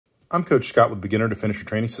I'm Coach Scott with Beginner to Finisher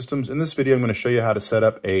Training Systems. In this video, I'm going to show you how to set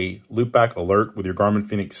up a Loopback alert with your Garmin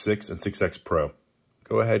Fenix 6 and 6X Pro.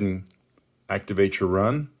 Go ahead and activate your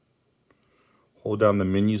run. Hold down the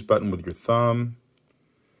menus button with your thumb.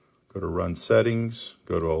 Go to Run Settings,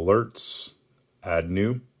 go to Alerts, Add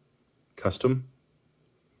New, Custom.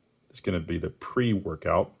 It's going to be the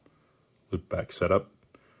pre-workout Loopback setup.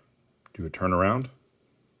 Do a turnaround.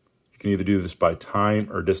 You can either do this by time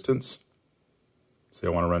or distance. Say I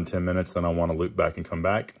want to run 10 minutes, then I want to loop back and come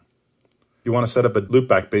back. You want to set up a loop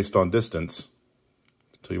back based on distance.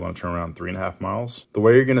 So you want to turn around 3.5 miles. The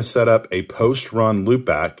way you're going to set up a post-run loop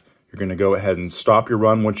back, you're going to go ahead and stop your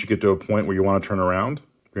run once you get to a point where you want to turn around.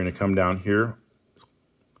 You're going to come down here.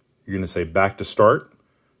 You're going to say back to start.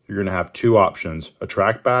 You're going to have two options, a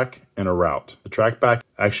track back and a route. The track back,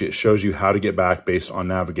 actually it shows you how to get back based on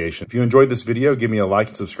navigation. If you enjoyed this video, give me a like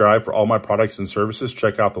and subscribe. For all my products and services,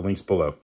 check out the links below.